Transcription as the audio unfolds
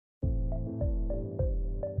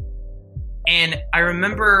And I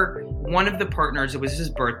remember one of the partners, it was his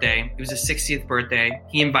birthday. It was his 60th birthday.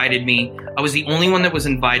 He invited me. I was the only one that was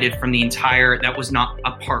invited from the entire, that was not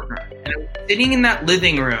a partner. And I was sitting in that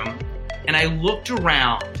living room and I looked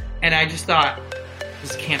around and I just thought,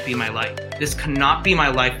 this can't be my life. This cannot be my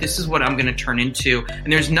life. This is what I'm going to turn into.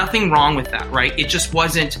 And there's nothing wrong with that, right? It just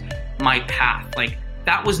wasn't my path. Like,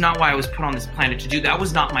 that was not why I was put on this planet to do. That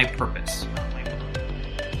was not my purpose.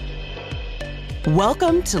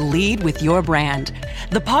 Welcome to Lead with Your Brand,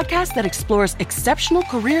 the podcast that explores exceptional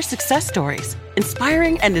career success stories,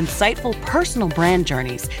 inspiring and insightful personal brand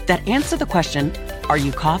journeys that answer the question, are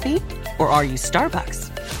you coffee or are you Starbucks?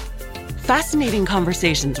 Fascinating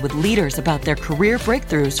conversations with leaders about their career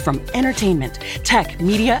breakthroughs from entertainment, tech,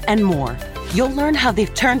 media, and more. You'll learn how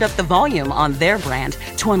they've turned up the volume on their brand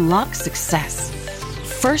to unlock success.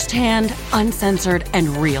 Firsthand, uncensored,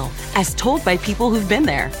 and real, as told by people who've been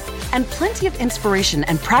there. And plenty of inspiration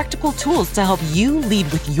and practical tools to help you lead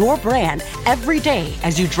with your brand every day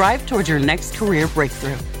as you drive towards your next career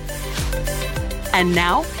breakthrough. And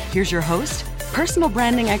now, here's your host, personal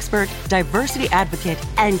branding expert, diversity advocate,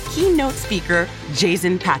 and keynote speaker,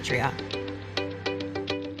 Jason Patria.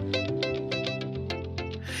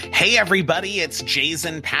 Hey everybody, it's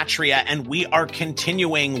Jason Patria, and we are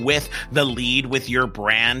continuing with the Lead with Your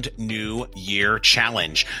Brand New Year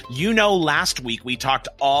Challenge. You know, last week we talked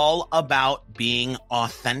all about being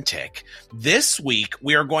authentic. This week,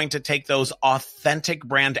 we are going to take those authentic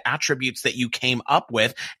brand attributes that you came up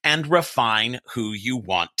with and refine who you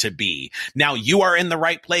want to be. Now, you are in the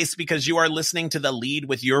right place because you are listening to the Lead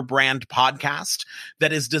with Your Brand podcast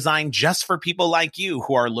that is designed just for people like you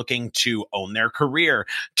who are looking to own their career,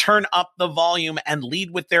 turn up the volume, and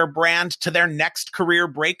lead with their brand to their next career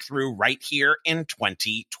breakthrough right here in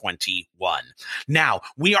 2021. Now,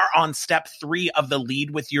 we are on step 3 of the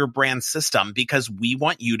Lead with Your Brand system because we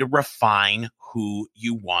want you to refine who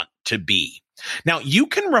you want to be. Now, you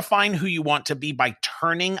can refine who you want to be by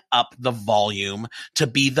turning up the volume to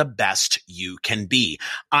be the best you can be.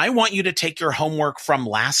 I want you to take your homework from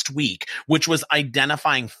last week, which was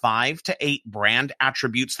identifying 5 to 8 brand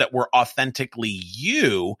attributes that were authentically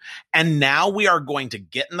you. And now we are going to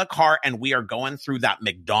get in the car and we are going through that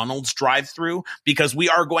McDonald's drive-through because we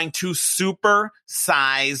are going to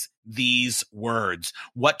supersize these words.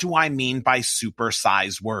 What do I mean by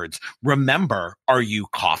supersize words? Remember, are you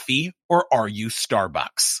coffee or are you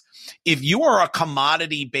Starbucks? If you are a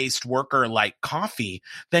commodity-based worker like coffee,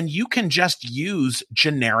 then you can just use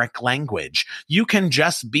generic language. You can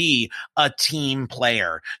just be a team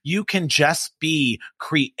player. You can just be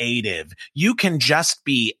creative. You can just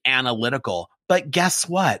be analytical. But guess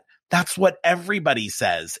what? That's what everybody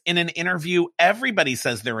says. In an interview, everybody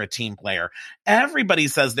says they're a team player. Everybody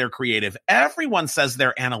says they're creative. Everyone says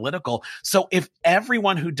they're analytical. So if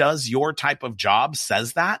everyone who does your type of job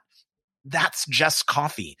says that, that's just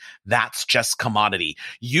coffee. That's just commodity.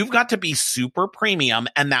 You've got to be super premium,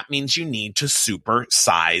 and that means you need to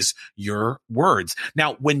supersize your words.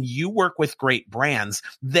 Now, when you work with great brands,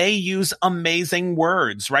 they use amazing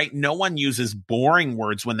words, right? No one uses boring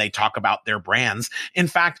words when they talk about their brands. In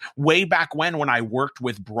fact, way back when I worked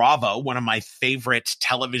with Bravo, one of my favorite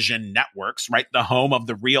television networks, right? The home of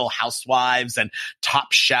the Real Housewives and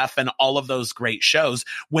Top Chef and all of those great shows,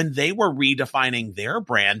 when they were redefining their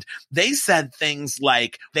brand, they said things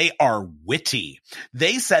like they are witty.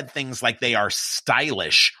 They said things like they are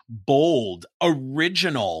stylish, bold,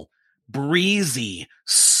 original, breezy,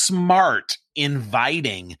 smart,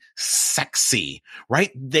 inviting, sexy,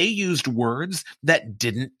 right? They used words that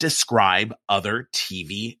didn't describe other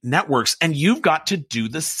TV networks. And you've got to do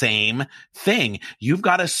the same thing. You've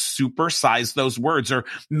got to supersize those words, or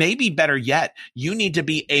maybe better yet, you need to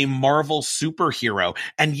be a Marvel superhero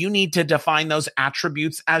and you need to define those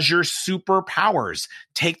attributes as your superpowers.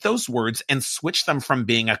 Take those words and switch them from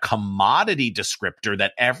being a commodity descriptor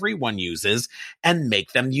that everyone uses and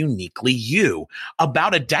make them uniquely you.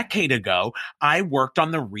 About a decade ago, I worked on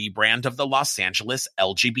the rebrand of the Los Angeles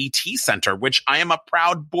LGBT Center, which I am a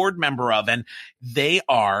proud board member of, and they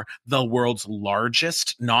are the world's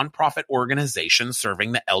largest nonprofit organization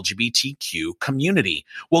serving the LGBTQ community.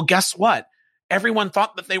 Well, guess what? Everyone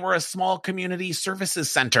thought that they were a small community services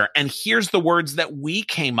center. And here's the words that we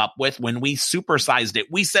came up with when we supersized it.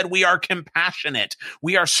 We said we are compassionate,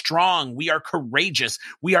 we are strong, we are courageous,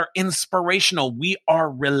 we are inspirational, we are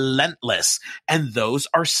relentless. And those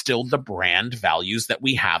are still the brand values that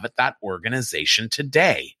we have at that organization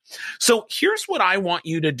today. So here's what I want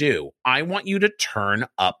you to do. I want you to turn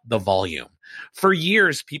up the volume. For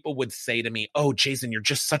years, people would say to me, oh, Jason, you're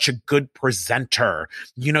just such a good presenter.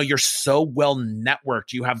 You know, you're so well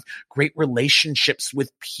networked. You have great relationships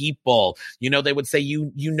with people. You know, they would say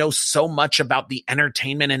you know so much about the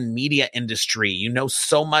entertainment and media industry. You know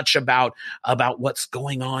so much about what's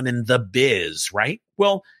going on in the biz, right?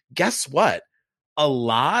 Well, guess what? A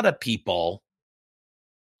lot of people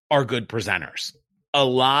are good presenters. A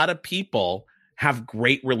lot of people have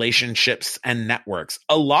great relationships and networks.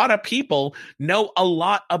 A lot of people know a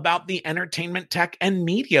lot about the entertainment, tech, and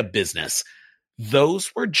media business.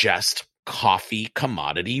 Those were just coffee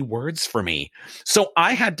commodity words for me. So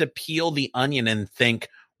I had to peel the onion and think,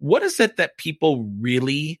 what is it that people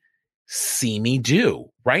really see me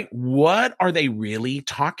do, right? What are they really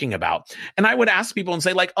talking about? And I would ask people and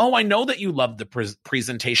say like, oh, I know that you love the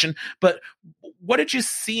presentation, but what did you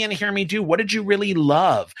see and hear me do? What did you really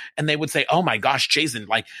love? And they would say, oh my gosh, Jason,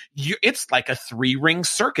 like it's like a 3-ring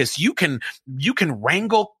circus. You can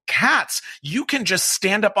wrangle cats. You can just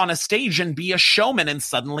stand up on a stage and be a showman. And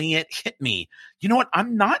suddenly it hit me. You know what?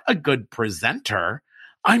 I'm not a good presenter.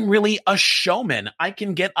 I'm really a showman. I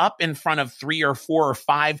can get up in front of 3 or 4 or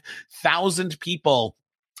 5,000 people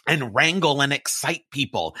and wrangle and excite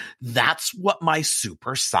people. That's what my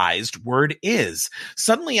supersized word is.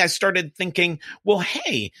 Suddenly I started thinking, well,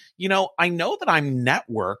 hey, you know, I know that I'm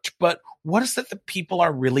networked, but what is it that people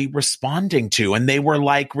are really responding to? And they were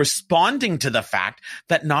like responding to the fact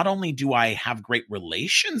that not only do I have great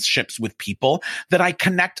relationships with people, that I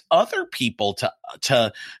connect other people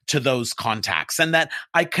to those contacts, and that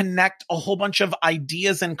I connect a whole bunch of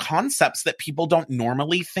ideas and concepts that people don't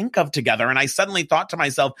normally think of together. And I suddenly thought to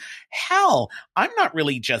myself, hell, I'm not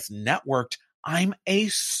really just networked. I'm a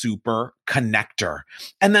super connector.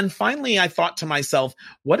 And then finally, I thought to myself,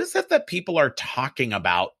 what is it that people are talking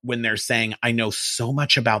about when they're saying, I know so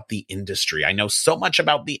much about the industry. I know so much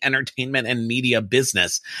about the entertainment and media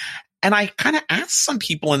business. And I kind of asked some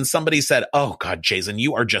people and somebody said, oh God, Jason,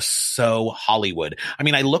 you are just so Hollywood. I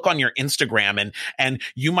mean, I look on your Instagram and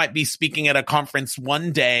you might be speaking at a conference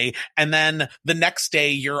one day and then the next day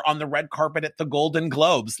you're on the red carpet at the Golden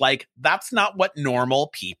Globes. Like, that's not what normal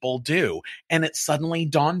people do. And it suddenly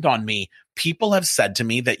dawned on me. People have said to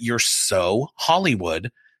me that you're so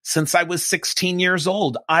Hollywood since I was 16 years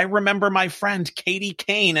old. I remember my friend Katie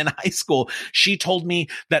Kane in high school. She told me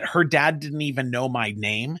that her dad didn't even know my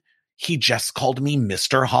name. He just called me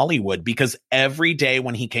Mr. Hollywood because every day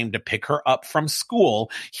when he came to pick her up from school,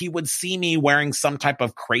 he would see me wearing some type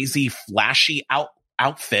of crazy, flashy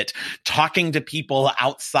outfit, talking to people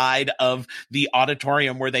outside of the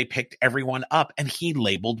auditorium where they picked everyone up. And he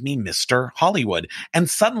labeled me Mr. Hollywood. And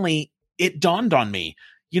suddenly it dawned on me,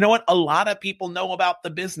 you know what? A lot of people know about the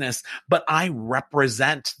business, but I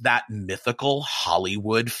represent that mythical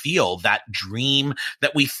Hollywood feel, that dream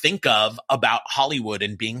that we think of about Hollywood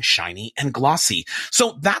and being shiny and glossy.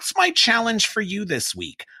 So that's my challenge for you this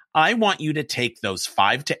week. I want you to take those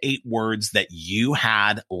 5 to 8 words that you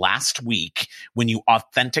had last week when you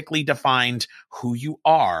authentically defined who you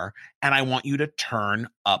are, and I want you to turn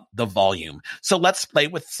up the volume. So let's play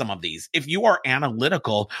with some of these. If you are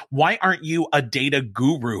analytical, why aren't you a data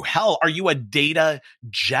guru? Hell, are you a data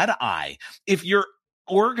Jedi? If you're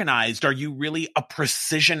organized, are you really a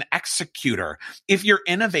precision executor? If you're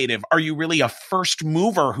innovative, are you really a first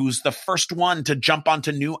mover who's the first one to jump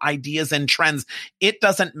onto new ideas and trends? It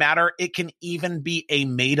doesn't matter. It can even be a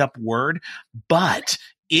made up word, but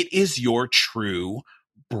it is your true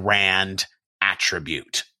brand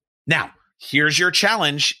attribute. Now, here's your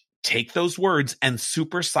challenge. Take those words and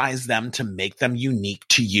supersize them to make them unique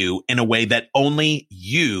to you in a way that only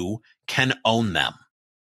you can own them.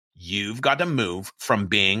 You've got to move from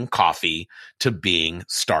being coffee to being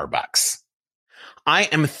Starbucks. I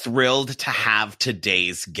am thrilled to have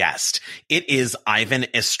today's guest. It is Ivan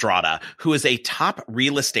Estrada, who is a top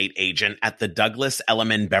real estate agent at the Douglas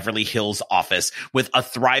Elliman Beverly Hills office with a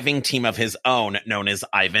thriving team of his own known as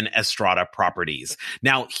Ivan Estrada Properties.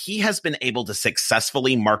 Now, he has been able to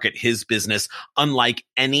successfully market his business unlike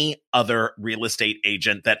any other real estate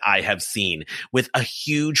agent that I have seen, with a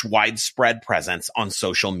huge widespread presence on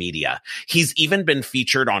social media. He's even been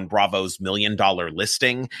featured on Bravo's $1 Million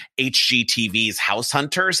Listing, HGTV's House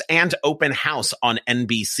Hunters, and Open House on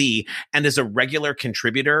NBC, and is a regular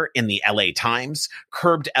contributor in the LA Times,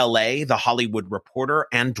 Curbed LA, The Hollywood Reporter,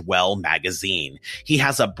 and Dwell Magazine. He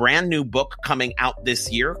has a brand new book coming out this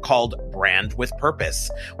year called Brand with Purpose.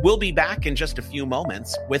 We'll be back in just a few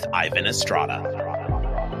moments with Ivan Estrada.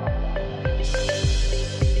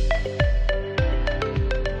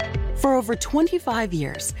 For over 25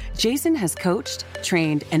 years, Jason has coached,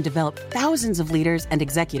 trained, and developed thousands of leaders and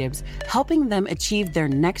executives, helping them achieve their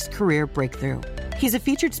next career breakthrough. He's a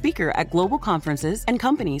featured speaker at global conferences and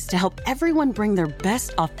companies to help everyone bring their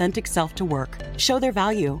best authentic self to work, show their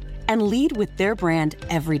value, and lead with their brand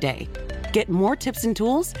every day. Get more tips and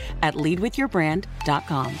tools at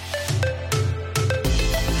leadwithyourbrand.com.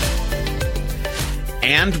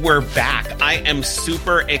 And we're back. I am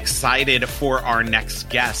super excited for our next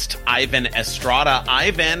guest, Ivan Estrada.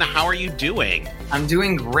 Ivan, how are you doing? I'm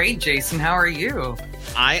doing great, Jason. How are you?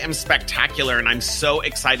 I am spectacular, and I'm so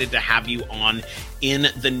excited to have you on in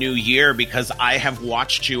the new year because I have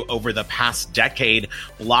watched you over the past decade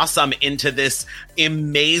blossom into this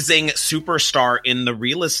amazing superstar in the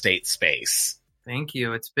real estate space. Thank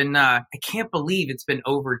you. It's been, I can't believe it's been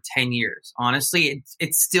over 10 years. Honestly,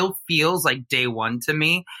 it still feels like day one to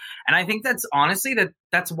me. And I think that's honestly,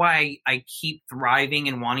 that's why I keep thriving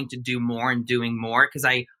and wanting to do more and doing more. Cause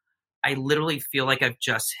I literally feel like I've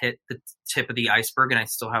just hit the tip of the iceberg and I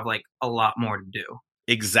still have like a lot more to do.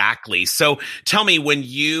 Exactly. So tell me, when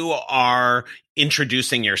you are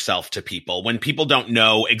introducing yourself to people, when people don't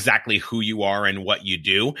know exactly who you are and what you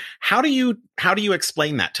do, how do you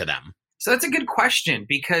explain that to them? So that's a good question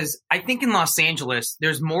because I think in Los Angeles,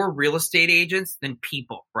 there's more real estate agents than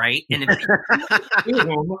people, right? And if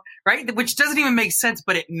right, which doesn't even make sense,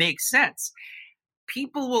 but it makes sense.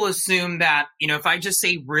 People will assume that, if I just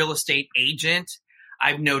say real estate agent,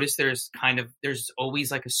 I've noticed there's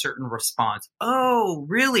always like a certain response. Oh,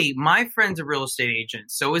 really? My friend's a real estate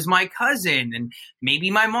agent. So is my cousin. And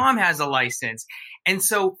maybe my mom has a license. And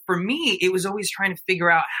so for me, it was always trying to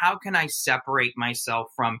figure out how can I separate myself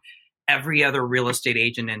from every other real estate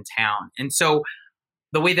agent in town. And so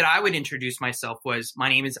the way that I would introduce myself was, my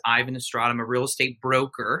name is Ivan Estrada. I'm a real estate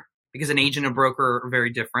broker because an agent and a broker are very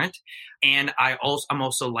different. And I'm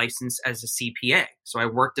also licensed as a CPA. So I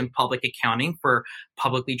worked in public accounting for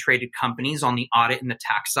publicly traded companies on the audit and the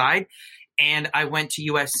tax side. And I went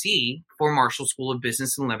to USC for Marshall School of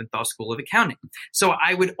Business and Leventhal School of Accounting. So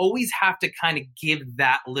I would always have to kind of give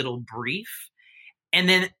that little brief. And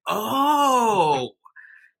then,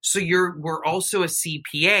 so we're also a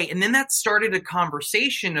CPA. And then that started a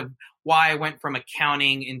conversation of why I went from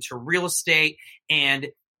accounting into real estate. And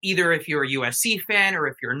either if you're a USC fan or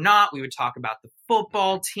if you're not, we would talk about the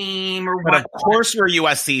football team or what. But of course we're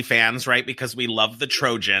USC fans, right? Because we love the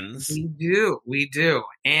Trojans. We do.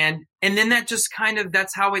 And then that just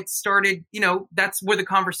that's how it started. That's where the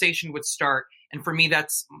conversation would start. And for me,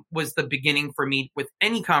 was the beginning for me with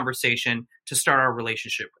any conversation to start our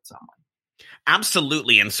relationship with someone.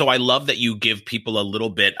 Absolutely. And so I love that you give people a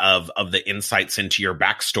little bit of the insights into your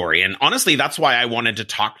backstory. And honestly, that's why I wanted to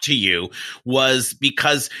talk to you, was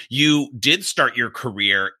because you did start your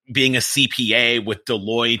career being a CPA with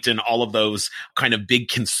Deloitte and all of those kind of big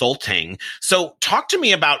consulting. So talk to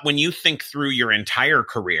me about, when you think through your entire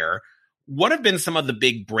career, what have been some of the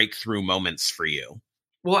big breakthrough moments for you?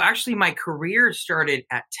 Well, actually, my career started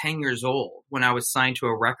at 10 years old when I was signed to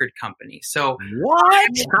a record company. So what?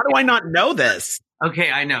 How do I not know this?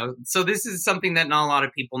 Okay, I know. So this is something that not a lot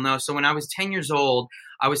of people know. So when I was 10 years old,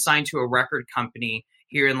 I was signed to a record company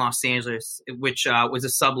here in Los Angeles, which was a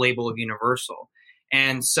sub-label of Universal.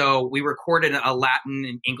 And so we recorded a Latin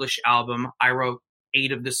and English album. I wrote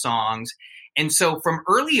 8 of the songs. And so from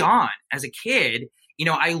early on, as a kid,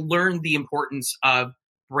 I learned the importance of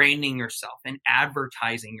branding yourself and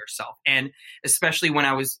advertising yourself. And especially when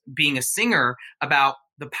I was being a singer, about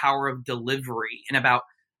the power of delivery and about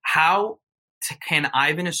how can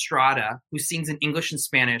Ivan Estrada, who sings in English and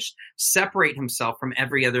Spanish, separate himself from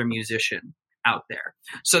every other musician out there.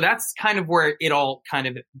 So that's kind of where it all kind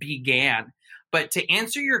of began. But to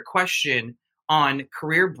answer your question on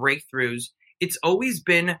career breakthroughs, it's always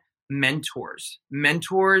been mentors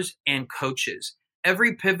and coaches.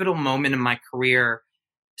 Every pivotal moment in my career,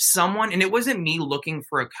 someone, and it wasn't me looking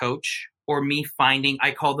for a coach or me finding, I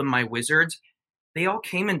call them my wizards. They all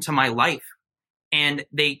came into my life and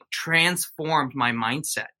they transformed my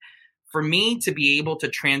mindset. For me to be able to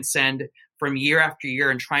transcend from year after year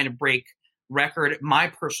and trying to break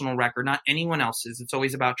my personal record, not anyone else's. It's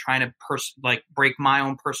always about trying to break my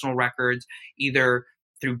own personal records, either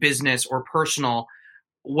through business or personal,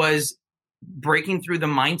 was breaking through the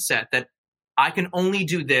mindset that I can only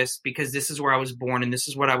do this because this is where I was born and this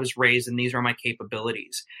is what I was raised and these are my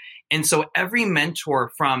capabilities. And so every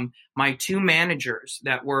mentor, from my 2 managers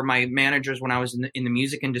that were my managers when I was in the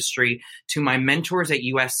music industry, to my mentors at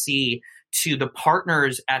USC, to the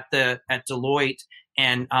partners at Deloitte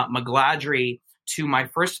and McGladrey, to my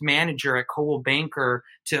first manager at Coldwell Banker,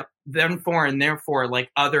 to them for and therefore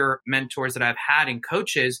like other mentors that I've had and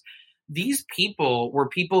coaches, these people were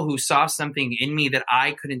people who saw something in me that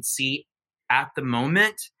I couldn't see at the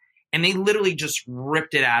moment. And they literally just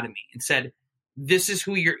ripped it out of me and said, this is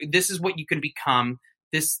what you can become.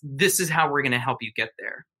 This is how we're going to help you get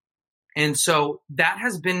there. And so that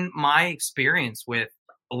has been my experience with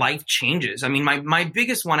life changes. I mean, my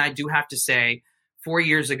biggest one, I do have to say, 4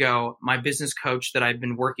 years ago, my business coach that I've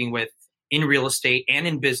been working with in real estate and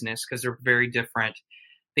in business, because they're very different,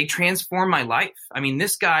 they transformed my life. I mean,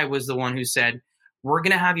 this guy was the one who said, we're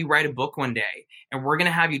going to have you write a book one day, and we're going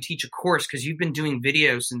to have you teach a course because you've been doing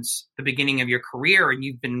videos since the beginning of your career and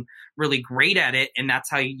you've been really great at it. And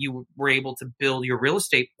that's how you were able to build your real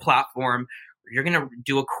estate platform. You're going to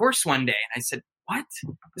do a course one day. And I said, what?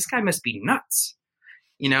 This guy must be nuts.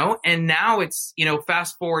 And now it's,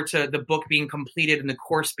 fast forward to the book being completed and the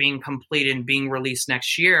course being completed and being released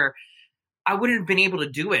next year. I wouldn't have been able to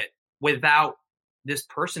do it without this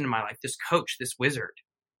person in my life, this coach, this wizard.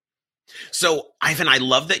 So, Ivan, I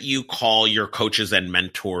love that you call your coaches and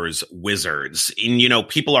mentors wizards. And,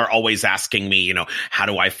 people are always asking me, how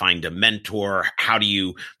do I find a mentor? How do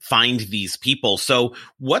you find these people? So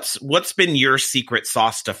what's been your secret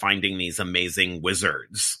sauce to finding these amazing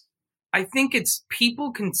wizards? I think it's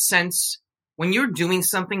people can sense when you're doing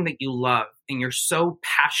something that you love and you're so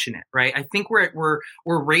passionate, right? I think we're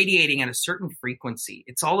radiating at a certain frequency.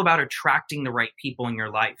 It's all about attracting the right people in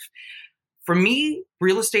your life. For me,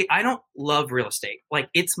 real estate, I don't love real estate. Like,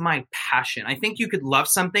 it's my passion. I think you could love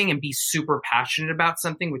something and be super passionate about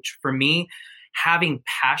something, which for me, having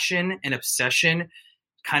passion and obsession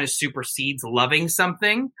kind of supersedes loving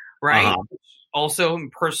something, right? Uh-huh. Also in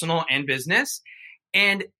personal and business.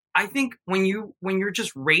 And I think when you're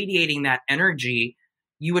just radiating that energy,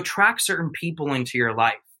 you attract certain people into your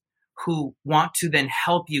life who want to then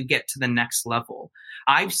help you get to the next level.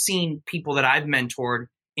 I've seen people that I've mentored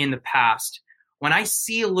in the past, when I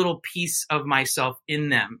see a little piece of myself in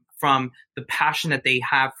them from the passion that they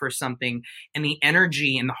have for something and the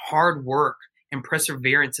energy and the hard work and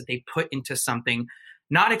perseverance that they put into something,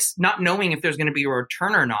 not knowing if there's going to be a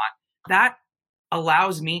return or not, that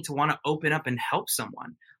allows me to want to open up and help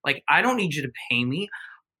someone. Like, I don't need you to pay me.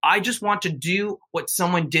 I just want to do what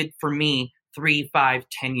someone did for me 3, 5,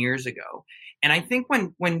 10 years ago. And I think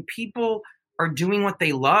when people are doing what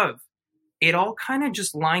they love, it all kind of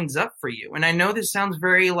just lines up for you. And I know this sounds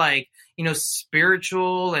very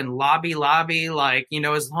spiritual and lobby, as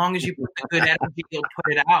long as you put the good energy, you'll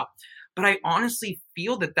put it out. But I honestly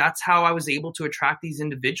feel that that's how I was able to attract these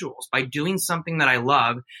individuals. By doing something that I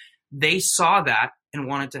love, they saw that and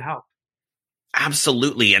wanted to help.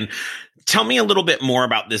 Absolutely. And tell me a little bit more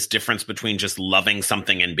about this difference between just loving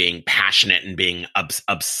something and being passionate and being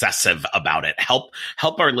obsessive about it. Help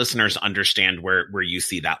our listeners understand where you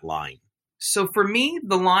see that line. So for me,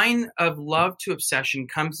 the line of love to obsession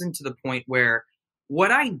comes into the point where what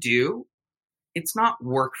I do, it's not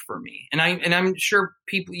work for me. And I'm sure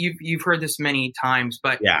people, you've heard this many times,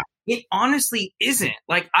 but yeah, it honestly isn't.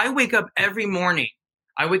 Like, I wake up every morning.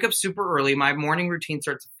 I wake up super early. My morning routine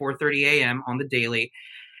starts at 4:30 a.m. on the daily.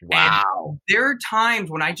 Wow. And there are times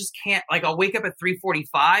when I just can't, I'll wake up at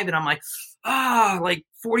 3:45 and I'm like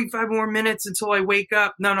 45 more minutes until I wake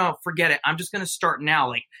up. No, forget it. I'm just going to start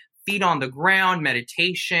now. Feet on the ground,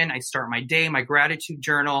 meditation. I start my day, my gratitude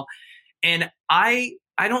journal. And I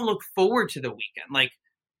don't look forward to the weekend.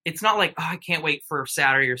 It's not I can't wait for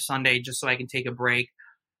Saturday or Sunday just so I can take a break.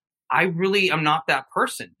 I really am not that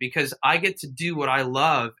person because I get to do what I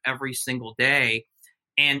love every single day.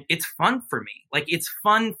 And it's fun for me. It's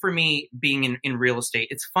fun for me being in real estate.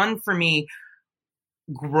 It's fun for me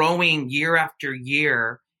growing year after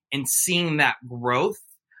year and seeing that growth.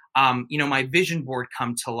 My vision board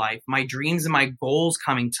come to life, my dreams and my goals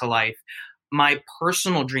coming to life, my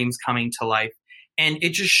personal dreams coming to life. And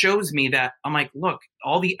it just shows me that I'm like, look,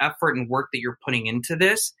 all the effort and work that you're putting into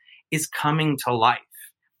this is coming to life.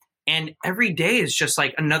 And every day is just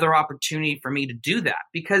another opportunity for me to do that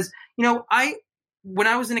because, when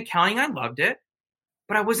I was in accounting, I loved it,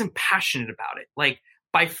 but I wasn't passionate about it.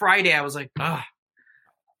 By Friday, I was like,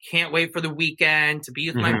 can't wait for the weekend to be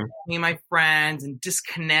with my family and my friends and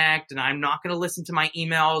disconnect. And I'm not going to listen to my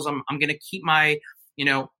emails. I'm going to keep my,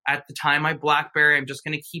 at the time, my BlackBerry, I'm just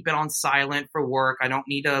going to keep it on silent for work. I don't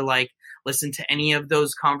need to listen to any of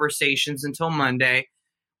those conversations until Monday.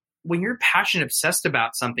 When you're passionate, obsessed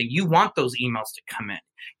about something, you want those emails to come in.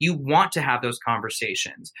 You want to have those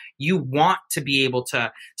conversations. You want to be able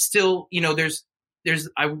to still, there's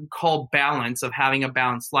I would call balance of having a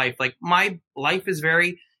balanced life. My life is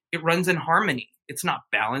it runs in harmony. it's not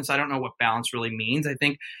balance. I don't know what balance really means. I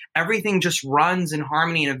think everything just runs in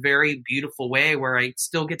harmony in a very beautiful way where I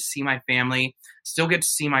still get to see my family, still get to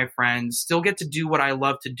see my friends, still get to do what I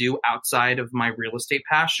love to do outside of my real estate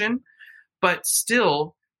passion. But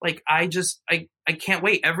still, like, I can't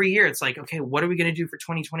wait. Every year it's like, okay, what are we going to do for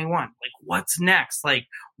 2021? Like, what's next? Like,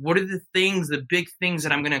 what are the big things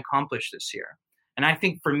that I'm going to accomplish this year? And I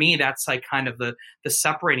think for me, that's like kind of the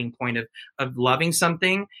separating point of loving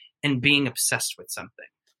something and being obsessed with something.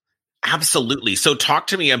 Absolutely. So talk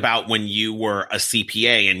to me about when you were a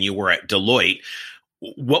CPA and you were at Deloitte.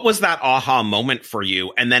 What was that aha moment for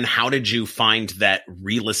you? And then how did you find that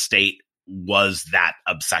real estate was that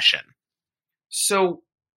obsession? So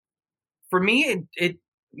for me,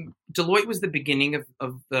 Deloitte was the beginning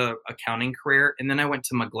of the accounting career. And then I went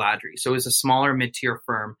to McGladrey. So it was a smaller mid-tier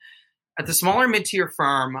firm. At the smaller mid-tier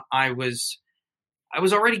firm, I was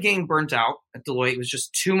already getting burnt out at Deloitte. It was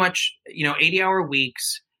just too much, 80-hour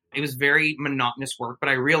weeks. It was very monotonous work. But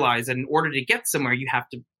I realized that in order to get somewhere, you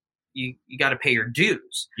got to pay your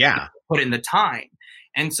dues. Yeah. Put in the time.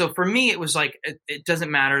 And so for me, it was like, it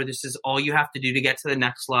doesn't matter. This is all you have to do to get to the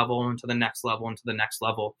next level and to the next level and to the next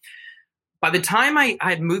level. By the time I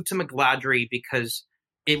had moved to McGladrey, because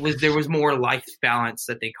there was more life balance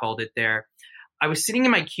that they called it there, I was sitting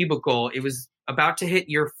in my cubicle. It was about to hit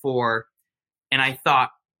year 4. And I thought,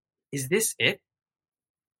 is this it?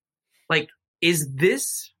 Like, is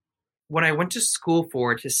this what I went to school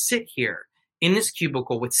for, to sit here in this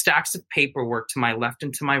cubicle with stacks of paperwork to my left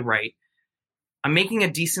and to my right? I'm making a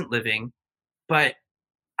decent living, but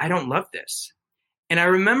I don't love this. And I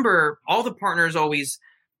remember all the partners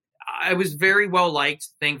I was very well liked,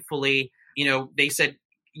 thankfully. They said,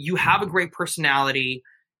 you have a great personality,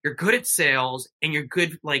 you're good at sales, and you're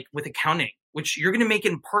good like with accounting, which you're going to make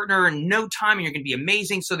it in partner in no time, and you're going to be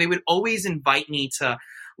amazing. So they would always invite me to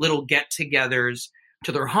little get-togethers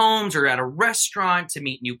to their homes or at a restaurant to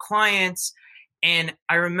meet new clients. And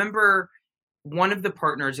I remember one of the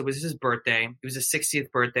partners, it was his birthday. It was his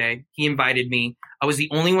 60th birthday. He invited me. I was the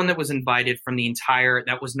only one that was invited from the entire,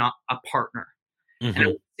 that was not a partner. Mm-hmm. And I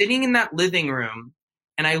was sitting in that living room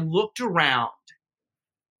and I looked around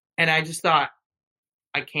and I just thought,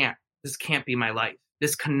 this can't be my life.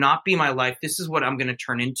 This cannot be my life. This is what I'm going to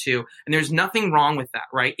turn into. And there's nothing wrong with that,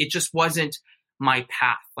 right? It just wasn't my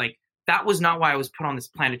path. Like, that was not why I was put on this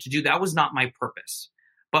planet to do. That was not my purpose.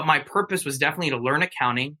 But my purpose was definitely to learn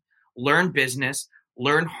accounting, learn business,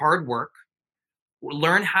 learn hard work,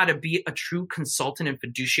 learn how to be a true consultant and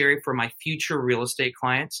fiduciary for my future real estate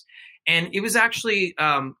clients. And it was actually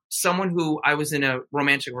someone who I was in a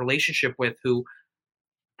romantic relationship with who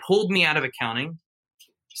pulled me out of accounting,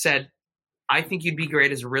 said, I think you'd be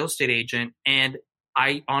great as a real estate agent. And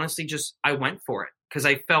I honestly I went for it because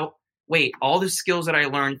I felt, wait, all the skills that I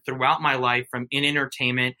learned throughout my life from in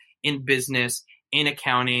entertainment, in business, in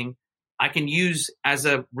accounting, I can use as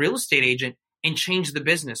a real estate agent and change the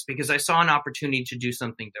business because I saw an opportunity to do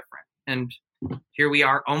something different. And here we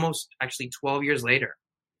are almost actually 12 years later.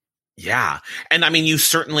 Yeah. And I mean, you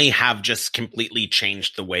certainly have just completely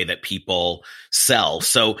changed the way that people sell.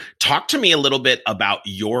 So talk to me a little bit about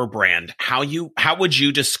your brand. How would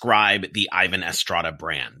you describe the Ivan Estrada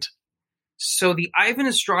brand? So the Ivan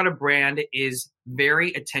Estrada brand is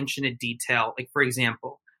very attention to detail. Like, for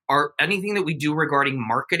example, anything that we do regarding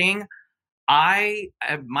marketing, my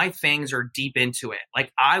fangs are deep into it.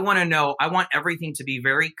 Like, I want everything to be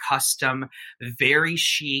very custom, very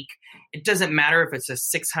chic. It doesn't matter if it's a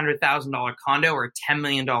 $600,000 condo or a $10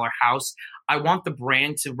 million house. I want the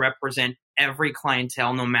brand to represent every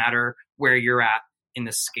clientele, no matter where you're at in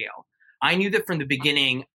the scale. I knew that from the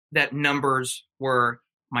beginning that numbers were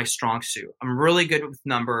my strong suit. I'm really good with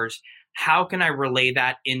numbers. How can I relay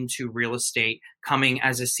that into real estate coming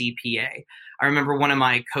as a CPA? I remember one of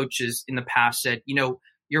my coaches in the past said,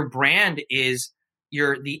 your brand is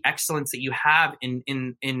the excellence that you have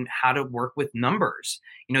in how to work with numbers.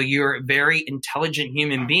 You're a very intelligent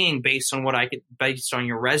human being based on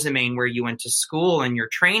your resume and where you went to school and your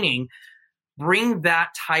training. Bring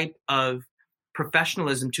that type of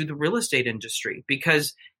professionalism to the real estate industry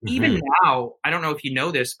because even now, I don't know if you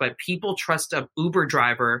know this, but people trust a Uber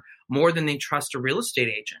driver more than they trust a real estate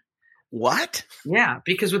agent. What? Yeah,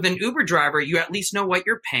 because with an Uber driver, you at least know what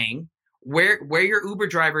you're paying, where your Uber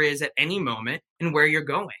driver is at any moment, and where you're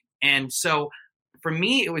going. And so for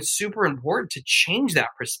me, it was super important to change that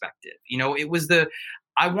perspective.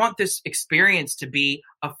 I want this experience to be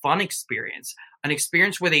a fun experience, an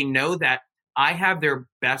experience where they know that I have their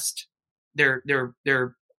best,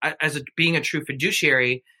 being a true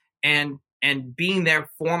fiduciary and being there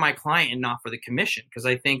for my client and not for the commission. Because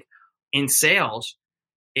I think in sales,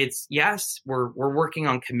 it's yes, we're working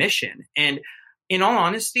on commission. And in all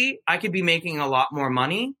honesty, I could be making a lot more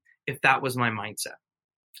money if that was my mindset.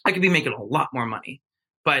 I could be making a lot more money.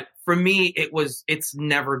 But for me, it's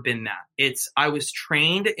never been that. I was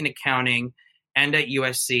trained in accounting and at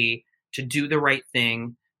USC to do the right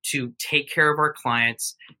thing, to take care of our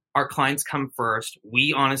clients. Our clients come first.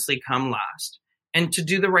 We honestly come last, and to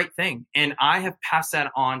do the right thing. And I have passed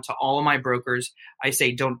that on to all of my brokers. I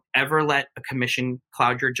say, don't ever let a commission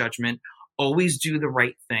cloud your judgment. Always do the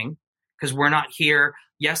right thing, because we're not here.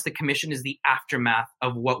 Yes, the commission is the aftermath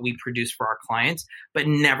of what we produce for our clients, but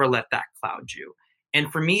never let that cloud you. And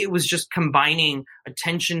for me, it was just combining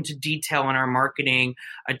attention to detail in our marketing,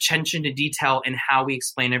 attention to detail in how we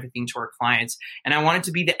explain everything to our clients. And I wanted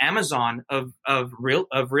to be the Amazon of real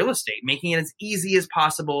estate, making it as easy as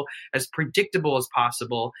possible, as predictable as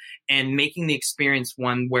possible, and making the experience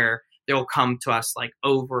one where they'll come to us like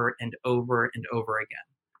over and over and over again.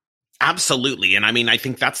 Absolutely. And I mean, I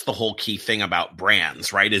think that's the whole key thing about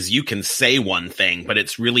brands, right? Is you can say one thing, but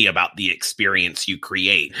it's really about the experience you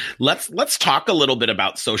create. Let's talk a little bit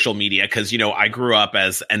about social media, because, I grew up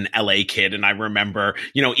as an LA kid, and I remember,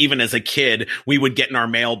 even as a kid, we would get in our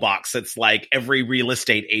mailbox. It's like every real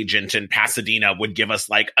estate agent in Pasadena would give us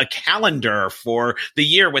like a calendar for the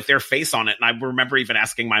year with their face on it. And I remember even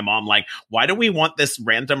asking my mom, like, why do we want this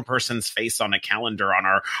random person's face on a calendar on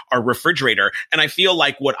our refrigerator? And I feel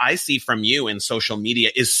like what I see from you in social media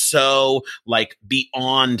is so like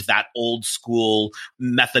beyond that old school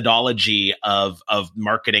methodology of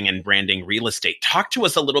marketing and branding real estate. Talk to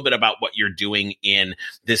us a little bit about what you're doing in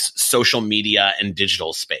this social media and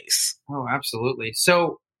digital space. Oh, absolutely.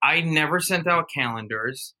 So I never sent out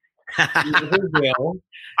calendars. Never will.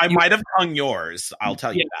 I might have hung yours. I'll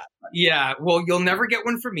tell you that. Yeah. Well, you'll never get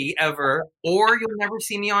one from me ever, or you'll never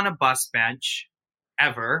see me on a bus bench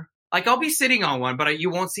ever. Like, I'll be sitting on one, but you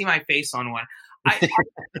won't see my face on one.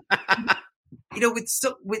 With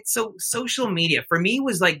social media for me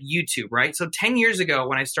was like YouTube, right? So 10 years ago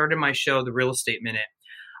when I started my show, The Real Estate Minute,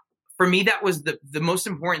 for me, that was the most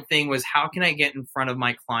important thing was how can I get in front of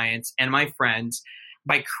my clients and my friends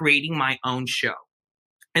by creating my own show.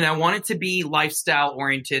 And I want it to be lifestyle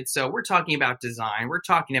oriented. So we're talking about design. We're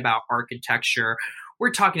talking about architecture.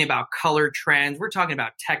 We're talking about color trends. We're talking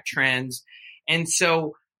about tech trends. And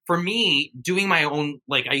so for me, doing my own,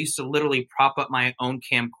 like I used to literally prop up my own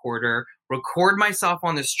camcorder, record myself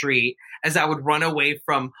on the street as I would run away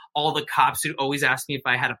from all the cops who always ask me if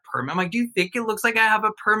I had a permit. I'm like, do you think it looks like I have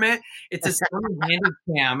a permit? It's a Sony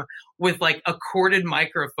Handycam with like a corded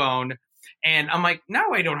microphone. And I'm like,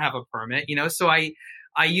 no, I don't have a permit, So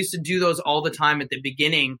I used to do those all the time at the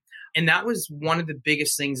beginning. And that was one of the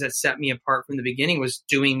biggest things that set me apart from the beginning, was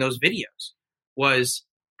doing those videos, was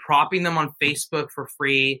propping them on Facebook for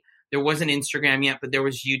free. There wasn't Instagram yet, but there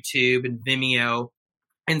was YouTube and Vimeo.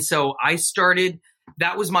 And so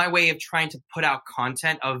that was my way of trying to put out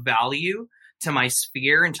content of value to my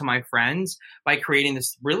sphere and to my friends by creating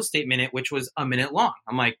this Real Estate Minute, which was a minute long.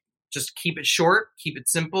 I'm like, just keep it short, keep it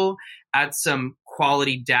simple, add some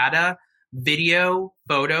quality data, video,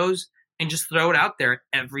 photos, and just throw it out there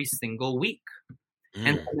every single week.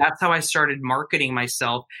 And so that's how I started marketing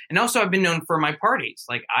myself. And also I've been known for my parties.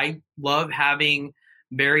 Like, I love having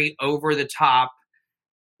very over the top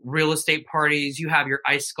real estate parties. You have your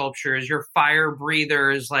ice sculptures, your fire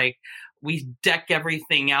breathers, like we deck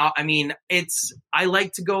everything out. I mean, I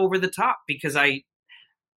like to go over the top because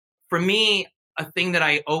for me, a thing that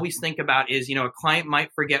I always think about is, a client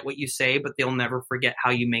might forget what you say, but they'll never forget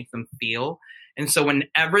how you make them feel. And so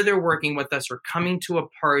whenever they're working with us or coming to a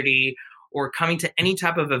party or coming to any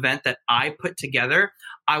type of event that I put together,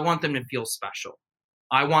 I want them to feel special.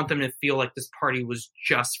 I want them to feel like this party was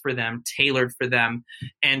just for them, tailored for them.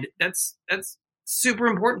 And that's super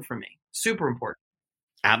important for me. Super important.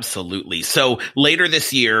 Absolutely. So later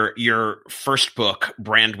this year, your first book,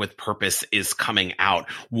 Brand with Purpose, is coming out.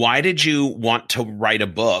 Why did you want to write a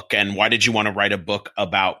book, and why did you want to write a book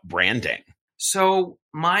about branding? So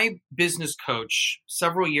my business coach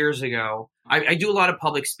several years ago, I do a lot of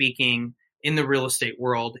public speaking in the real estate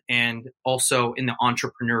world and also in the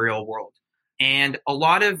entrepreneurial world. And a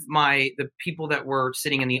lot of the people that were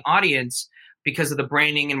sitting in the audience, because of the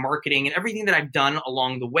branding and marketing and everything that I've done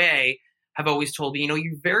along the way, have always told me,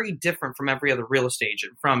 you're very different from every other real estate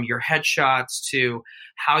agent, from your headshots to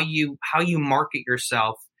how you market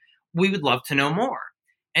yourself. We would love to know more.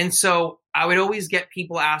 And so I would always get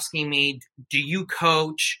people asking me, do you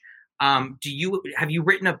coach? Have you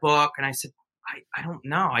written a book? And I said, I don't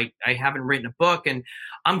know. I haven't written a book, and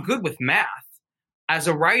I'm good with math. As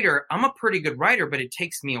a writer, I'm a pretty good writer, but it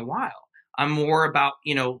takes me a while. I'm more about,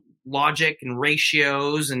 logic and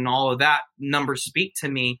ratios and all of that. Numbers speak to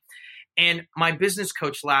me. And my business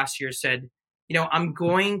coach last year said, I'm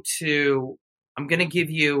going to give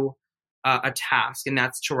you a task, and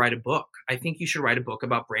that's to write a book. I think you should write a book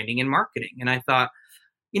about branding and marketing. And I thought,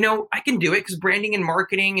 I can do it, because branding and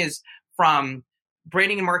marketing is from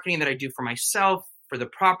branding and marketing that I do for myself, for the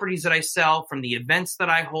properties that I sell, from the events that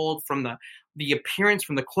I hold, from the appearance,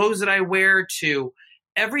 from the clothes that I wear, to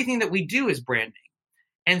everything that we do is branding.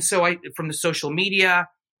 And so from the social media.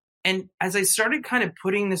 And as I started kind of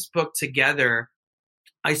putting this book together,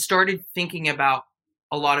 I started thinking about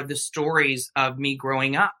a lot of the stories of me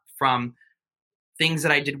growing up, from things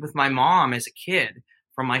that I did with my mom as a kid,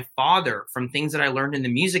 from my father, from things that I learned in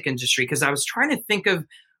the music industry, because I was trying to think of,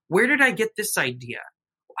 where did I get this idea?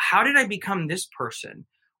 How did I become this person?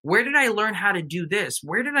 Where did I learn how to do this?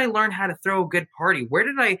 Where did I learn how to throw a good party?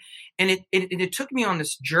 And it took me on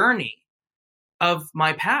this journey of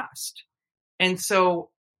my past. And so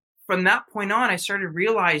from that point on, I started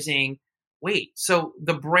realizing, wait, so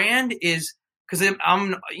the brand is, because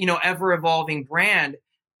I'm ever evolving brand,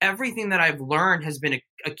 everything that I've learned has been an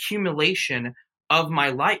accumulation of my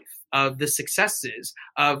life, of the successes,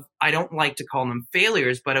 of, I don't like to call them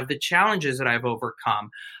failures, but of the challenges that I've overcome,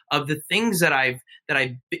 of the things that I've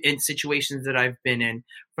in situations that I've been in,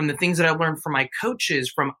 from the things that I learned from my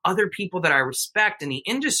coaches, from other people that I respect in the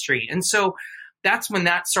industry. And so that's when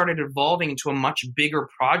that started evolving into a much bigger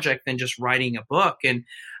project than just writing a book. And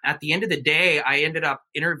at the end of the day, I ended up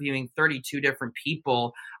interviewing 32 different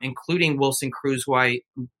people, including Wilson Cruz, who I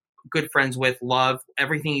good friends with, love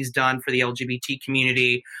everything he's done for the LGBT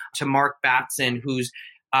community, to Mark Batson, who's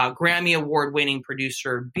a Grammy Award-winning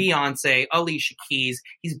producer, Beyonce, Alicia Keys.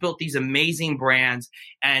 He's built these amazing brands.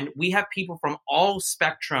 And we have people from all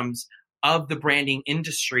spectrums of the branding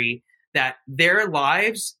industry, that their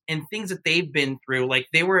lives and things that they've been through, like,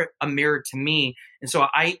 they were a mirror to me. And so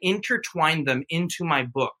I intertwined them into my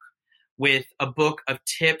book, with a book of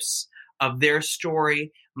tips of their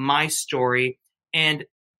story, my story. And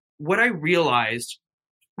what I realized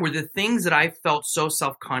were the things that I felt so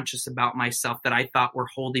self-conscious about myself, that I thought were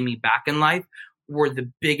holding me back in life, were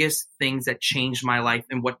the biggest things that changed my life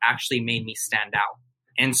and what actually made me stand out.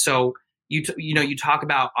 And so you talk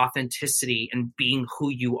about authenticity and being who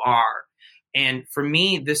you are. And for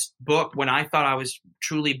me, this book, when I thought I was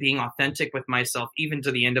truly being authentic with myself, even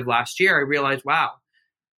to the end of last year, I realized, wow,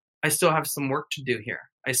 I still have some work to do here.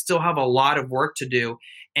 I still have a lot of work to do.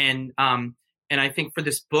 And I think for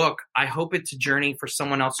this book, I hope it's a journey for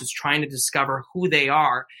someone else who's trying to discover who they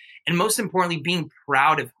are. And most importantly, being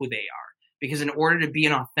proud of who they are. Because in order to be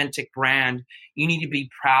an authentic brand, you need to be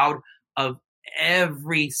proud of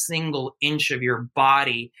every single inch of your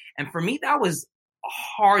body. And for me, that was a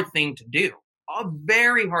hard thing to do, a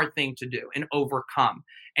very hard thing to do and overcome.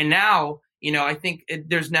 And now, I think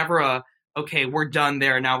there's never okay, we're done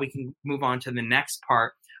there, now we can move on to the next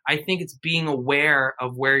part. I think it's being aware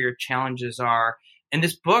of where your challenges are. And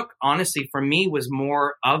this book, honestly, for me, was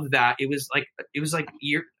more of that. It was like a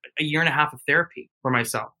year and a half of therapy for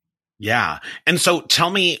myself. Yeah. And so tell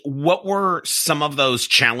me, what were some of those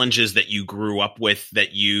challenges that you grew up with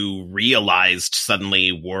that you realized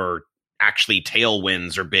suddenly were actually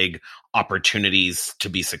tailwinds or big opportunities to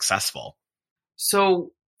be successful? So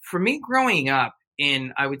for me, growing up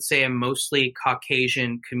in, I would say, a mostly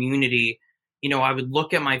Caucasian community, I would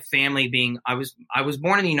look at my family I was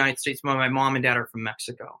born in the United States, but my mom and dad are from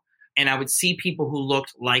Mexico. And I would see people who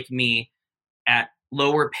looked like me at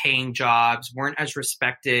lower paying jobs, weren't as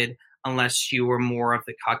respected unless you were more of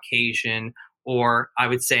the Caucasian, or I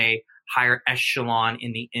would say higher echelon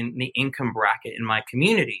in the income bracket in my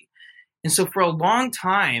community. And so for a long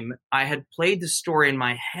time, I had played the story in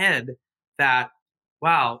my head that,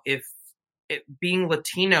 wow, if being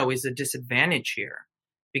Latino is a disadvantage here,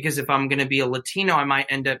 because if I'm going to be a Latino, I might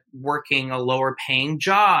end up working a lower paying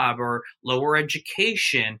job or lower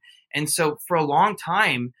education. And so for a long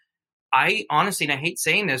time, I honestly, and I hate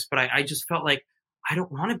saying this, but I just felt like I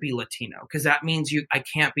don't want to be Latino, because that means I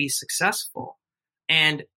can't be successful.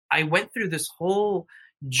 And I went through this whole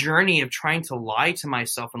journey of trying to lie to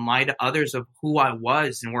myself and lie to others of who I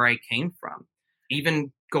was and where I came from.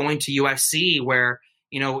 Even going to USC, where,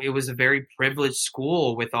 it was a very privileged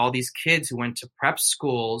school with all these kids who went to prep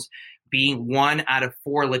schools, being one out of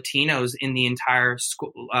 4 Latinos in the entire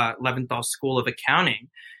school, Leventhal School of Accounting.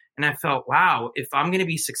 And I felt, wow, if I'm going to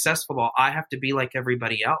be successful, I have to be like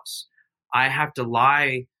everybody else. I have to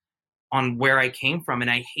lie on where I came from.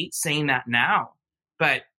 And I hate saying that now.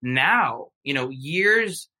 But now,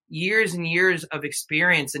 years and years of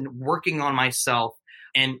experience and working on myself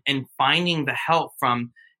and finding the help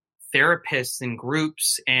from therapists and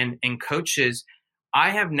groups and coaches,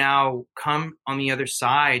 I have now come on the other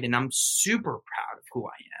side, and I'm super proud of who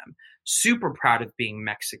I am, super proud of being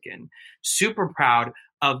Mexican, super proud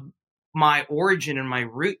of my origin and my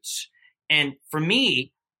roots. And for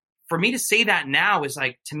me to say that now is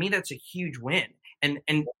like, to me, that's a huge win. And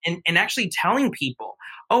actually telling people,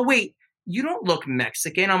 oh, wait, you don't look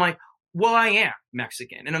Mexican. I'm like, well, I am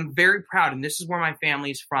Mexican, and I'm very proud. And this is where my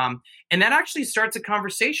family's from. And that actually starts a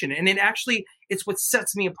conversation. And it's what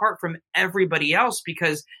sets me apart from everybody else,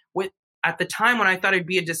 because at the time when I thought I'd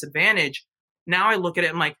be a disadvantage, now I look at it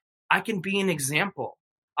and I'm like, I can be an example.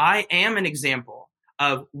 I am an example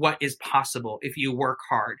of what is possible if you work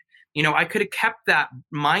hard. I could have kept that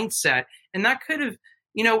mindset, and that could have,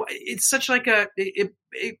 it's such like it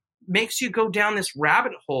makes you go down this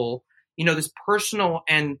rabbit hole, this personal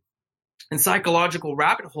and psychological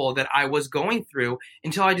rabbit hole that I was going through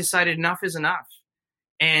until I decided enough is enough.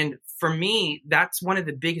 And for me, that's one of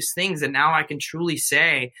the biggest things that now I can truly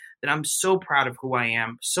say that I'm so proud of who I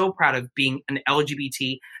am, so proud of being an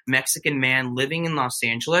LGBT Mexican man living in Los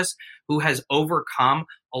Angeles who has overcome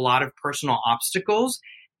a lot of personal obstacles.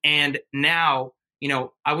 And now,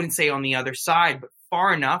 I wouldn't say on the other side, but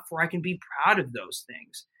far enough where I can be proud of those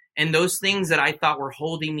things. And those things that I thought were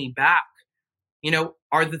holding me back,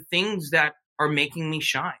 are the things that are making me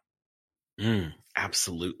shine.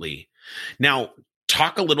 Absolutely. Now,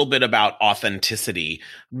 talk a little bit about authenticity.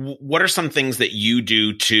 What are some things that you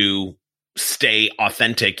do to stay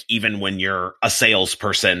authentic even when you're a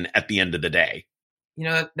salesperson at the end of the day?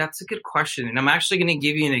 That's a good question. And I'm actually going to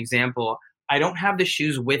give you an example. I don't have the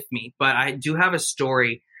shoes with me, but I do have a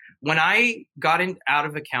story. When I got out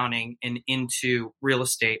of accounting and into real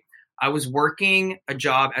estate, I was working a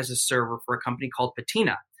job as a server for a company called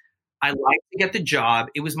Patina. I liked to get the job.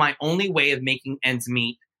 It was my only way of making ends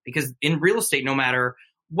meet, because in real estate, no matter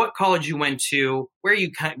what college you went to, where you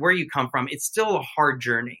come from, it's still a hard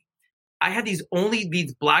journey. I had these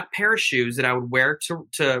black pair of shoes that I would wear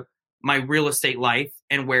to my real estate life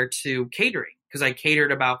and wear to catering, because I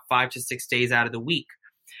catered about 5 to 6 days out of the week.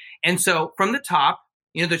 And so from the top,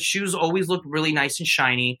 the shoes always looked really nice and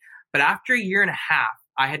shiny. But after a year and a half,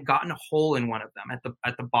 I had gotten a hole in one of them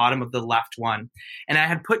at the bottom of the left one, and I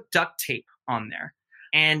had put duct tape on there.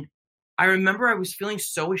 And I remember I was feeling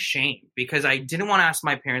so ashamed because I didn't want to ask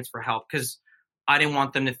my parents for help, because I didn't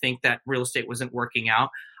want them to think that real estate wasn't working out.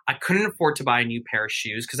 I couldn't afford to buy a new pair of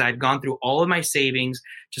shoes because I had gone through all of my savings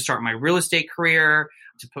to start my real estate career,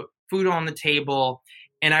 to put food on the table.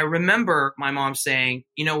 And I remember my mom saying,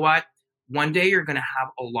 you know what? One day you're going to have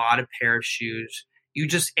a lot of pair of shoes. You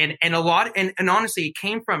just, and honestly, it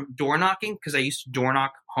came from door knocking, because I used to door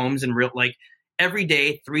knock homes in every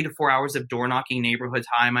day, 3 to 4 hours of door knocking neighborhoods.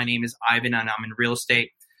 Hi, my name is Ivan and I'm in real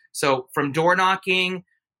estate. So from door knocking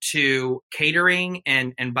to catering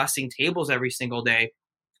and bussing tables every single day,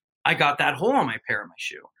 I got that hole on my pair of my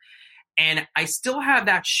shoe. And I still have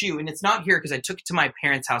that shoe, and it's not here because I took it to my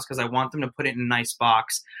parents' house because I want them to put it in a nice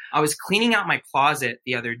box. I was cleaning out my closet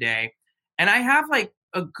the other day, and I have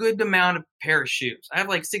a good amount of pair of shoes. I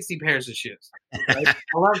have 60 pairs of shoes. Right? I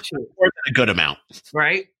love shoes. A good amount.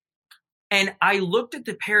 Right? And I looked at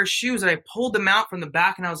the pair of shoes and I pulled them out from the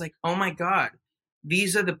back, and I was like, oh my God,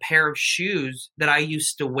 these are the pair of shoes that I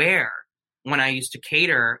used to wear when I used to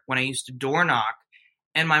cater, when I used to door knock.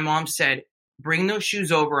 And my mom said, bring those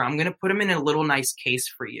shoes over. I'm going to put them in a little nice case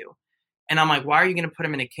for you. And I'm like, why are you going to put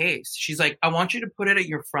them in a case? She's like, I want you to put it at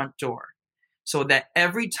your front door, so that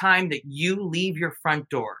every time that you leave your front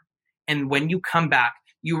door and when you come back,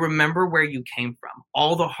 you remember where you came from,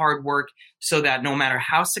 all the hard work, so that no matter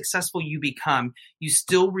how successful you become, you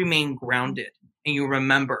still remain grounded and you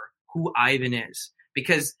remember who Ivan is.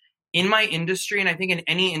 Because in my industry, and I think in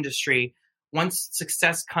any industry, once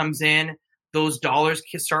success comes in, those dollars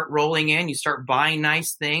can start rolling in, you start buying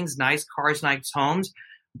nice things, nice cars, nice homes,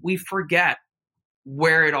 we forget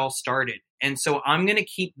where it all started. And so I'm going to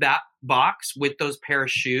keep that box with those pair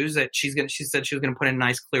of shoes that she said she was going to put in a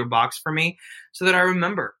nice clear box for me, so that I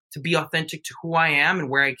remember to be authentic to who I am and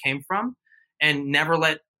where I came from, and never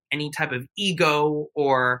let any type of ego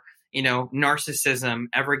or, narcissism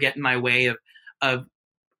ever get in my way of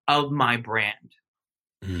my brand.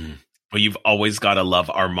 Mm. Well, you've always got to love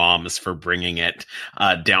our moms for bringing it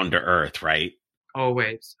down to earth, right?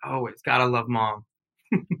 Always gotta love mom.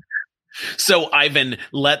 So, Ivan,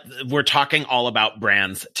 we're talking all about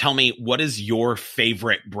brands. Tell me, what is your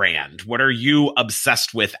favorite brand? What are you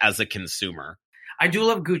obsessed with as a consumer? I do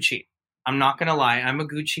love Gucci. I'm not going to lie. I'm a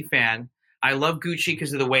Gucci fan. I love Gucci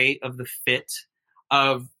because of the way of the fit,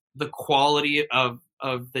 of the quality of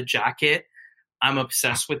the jacket. I'm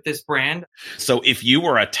obsessed with this brand. So if you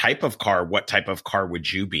were a type of car, what type of car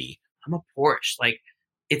would you be? I'm a Porsche. Like,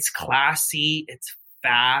 it's classy, it's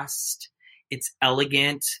fast, it's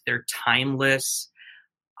elegant, they're timeless.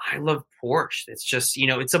 I love Porsche. It's just,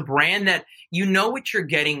 it's a brand that you know what you're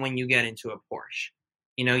getting when you get into a Porsche.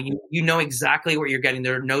 You know exactly what you're getting.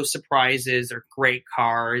 There are no surprises. They're great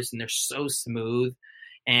cars and they're so smooth.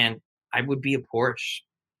 And I would be a Porsche.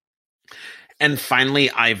 And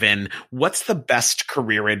finally, Ivan, what's the best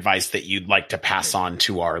career advice that you'd like to pass on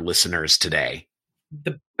to our listeners today?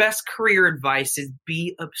 The best career advice is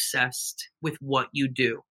be obsessed with what you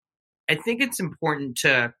do. I think it's important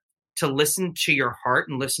to listen to your heart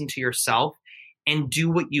and listen to yourself and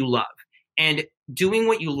do what you love. And doing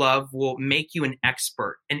what you love will make you an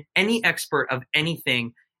expert. And any expert of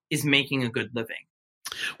anything is making a good living.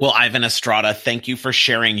 Well, Ivan Estrada, thank you for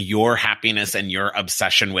sharing your happiness and your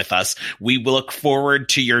obsession with us. We will look forward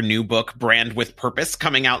to your new book, Brand with Purpose,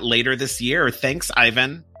 coming out later this year. Thanks,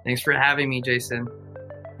 Ivan. Thanks for having me, Jason.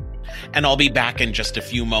 And I'll be back in just a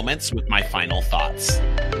few moments with my final thoughts.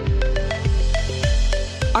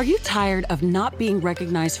 Are you tired of not being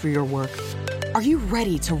recognized for your work? Are you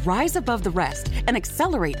ready to rise above the rest and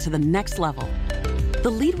accelerate to the next level? The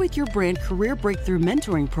Lead with Your Brand Career Breakthrough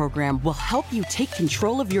Mentoring Program will help you take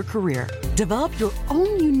control of your career, develop your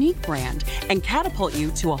own unique brand, and catapult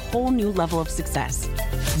you to a whole new level of success.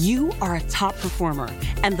 You are a top performer,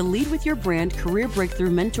 and the Lead with Your Brand Career Breakthrough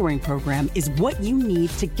Mentoring Program is what you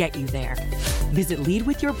need to get you there. Visit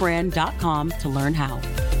leadwithyourbrand.com to learn how.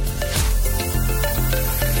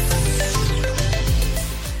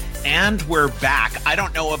 And we're back. I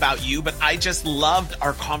don't know about you, but I just loved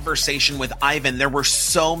our conversation with Ivan. There were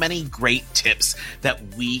so many great tips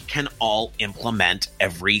that we can all implement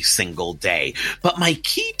every single day. But my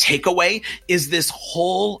key takeaway is this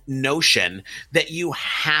whole notion that you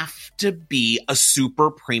have to be a super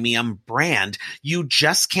premium brand. You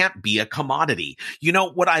just can't be a commodity.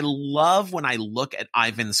 What I love when I look at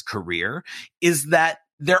Ivan's career is that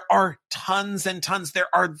there are tons and tons. There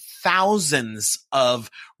are thousands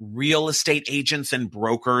of real estate agents and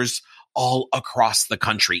brokers all across the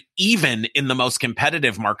country, even in the most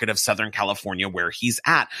competitive market of Southern California where he's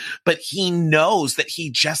at. But he knows that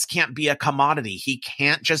he just can't be a commodity. He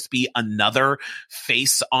can't just be another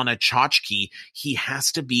face on a tchotchke. He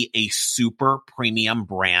has to be a super premium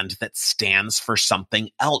brand that stands for something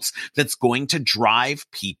else, that's going to drive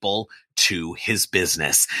people to his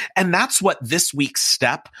business. And that's what this week's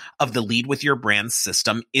step of the Lead with Your Brand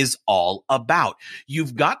system is all about.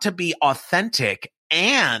 You've got to be authentic,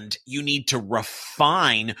 and you need to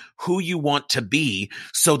refine who you want to be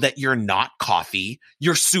so that you're not coffee,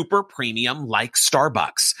 you're super premium like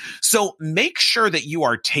Starbucks. So make sure that you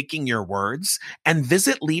are taking your words and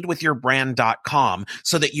visit leadwithyourbrand.com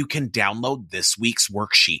so that you can download this week's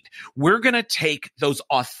worksheet. We're going to take those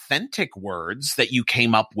authentic words that you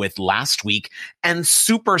came up with last week and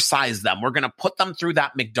supersize them. We're going to put them through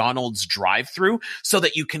that McDonald's drive-through so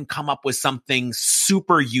that you can come up with something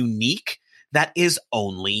super unique that is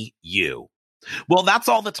only you. Well, that's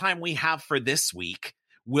all the time we have for this week.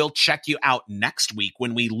 We'll check you out next week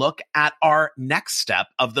when we look at our next step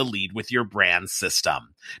of the Lead with Your Brand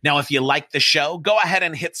system. Now, if you like the show, go ahead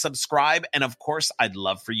and hit subscribe. And of course, I'd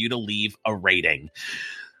love for you to leave a rating.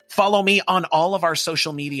 Follow me on all of our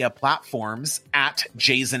social media platforms at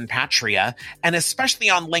Jason Patria, and especially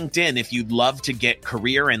on LinkedIn if you'd love to get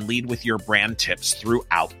career and Lead with Your Brand tips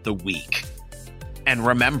throughout the week. And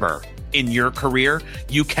remember, in your career,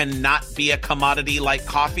 you cannot be a commodity like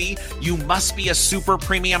coffee. You must be a super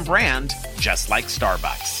premium brand, just like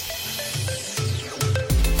Starbucks.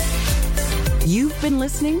 You've been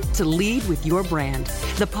listening to Lead with Your Brand,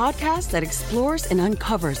 the podcast that explores and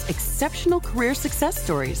uncovers exceptional career success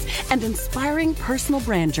stories and inspiring personal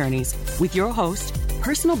brand journeys with your host,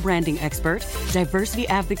 personal branding expert, diversity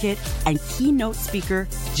advocate, and keynote speaker,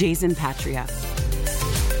 Jason Patria.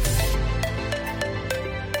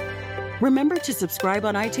 Remember to subscribe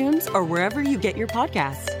on iTunes or wherever you get your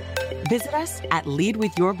podcasts. Visit us at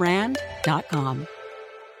leadwithyourbrand.com.